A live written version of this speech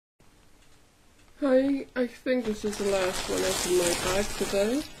I think this is the last one out of my bag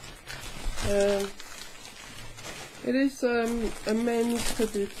today. It is a men's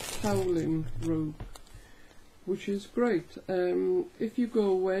hooded toweling robe, which is great. If you go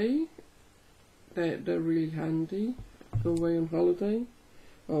away, they're really handy. Go away on holiday,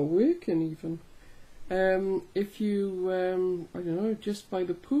 or working even. If you, I don't know, just by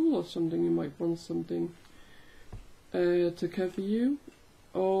the pool or something, you might want something to cover you.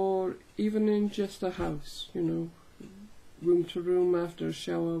 Or even in just a house, you know, room to room after a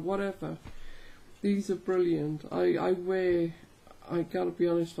shower, whatever. These are brilliant. I gotta be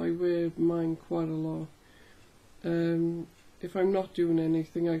honest, I wear mine quite a lot. If I'm not doing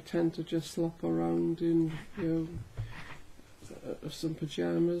anything, I tend to just slop around in, you know, some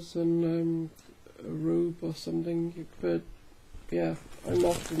pajamas and a robe or something. But yeah, I'm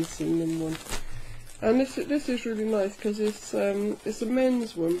often seen in one. And this is really nice because it's a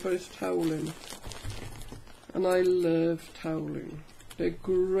men's one, but it's toweling, and I love toweling. They're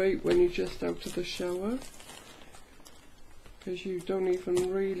great when you're just out of the shower, because you don't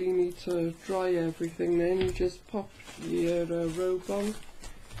even really need to dry everything. Then you just pop your robe on,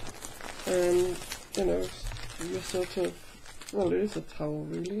 and you know, you're sort of, well, it is a towel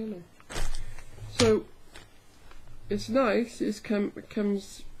really, isn't it? So it's nice. It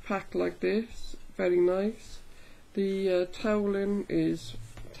comes packed like this. Very nice. The toweling is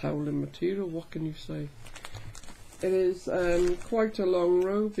toweling material, what can you say? It is quite a long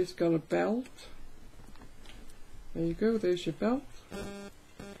robe. It's got a belt. There you go, there's your belt.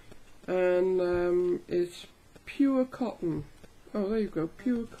 And it's pure cotton. Oh, there you go,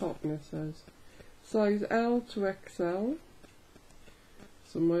 pure cotton it says. Size L to XL.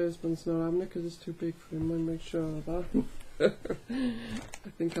 So my husband's not having it because it's too big for him. I'll make sure of that. I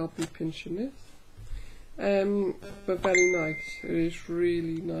think I'll be pinching this. But very nice. It is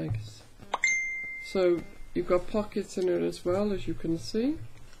really nice. So you've got pockets in it as well, as you can see.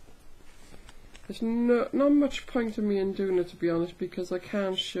 There's not much point in me in doing it, to be honest, because I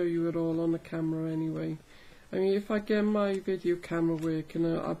can't show you it all on the camera anyway. I mean, if I get my video camera working,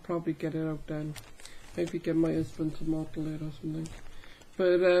 I'll probably get it out then. Maybe get my husband to model it or something.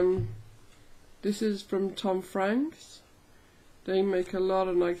 But this is from Tom Franks. They make a lot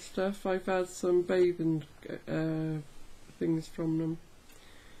of nice stuff. I've had some bathing things from them.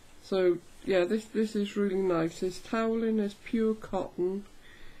 So yeah, this is really nice. It's toweling, it's pure cotton,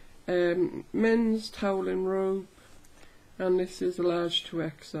 men's toweling robe, and this is a large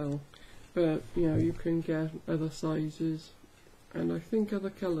to XL. But you know, you can get other sizes, and I think other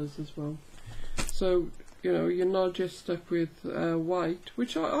colours as well. So you know, you're not just stuck with white,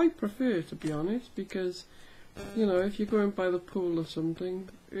 which I prefer, to be honest, because you know, if you're going by the pool or something,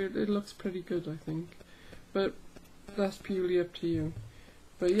 it looks pretty good, I think. But that's purely up to you.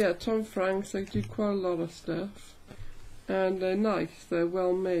 But yeah, Tom Franks, they do quite a lot of stuff. And they're nice, they're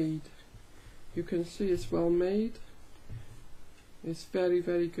well made. You can see it's well made. It's very,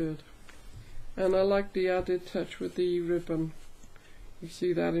 very good. And I like the added touch with the ribbon. You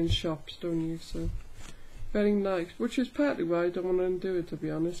see that in shops, don't you? So, very nice. Which is partly why I don't want to undo it, to be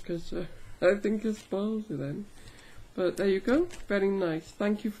honest, because I think it spoils it then. But there you go, very nice.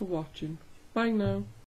 Thank you for watching. Bye now.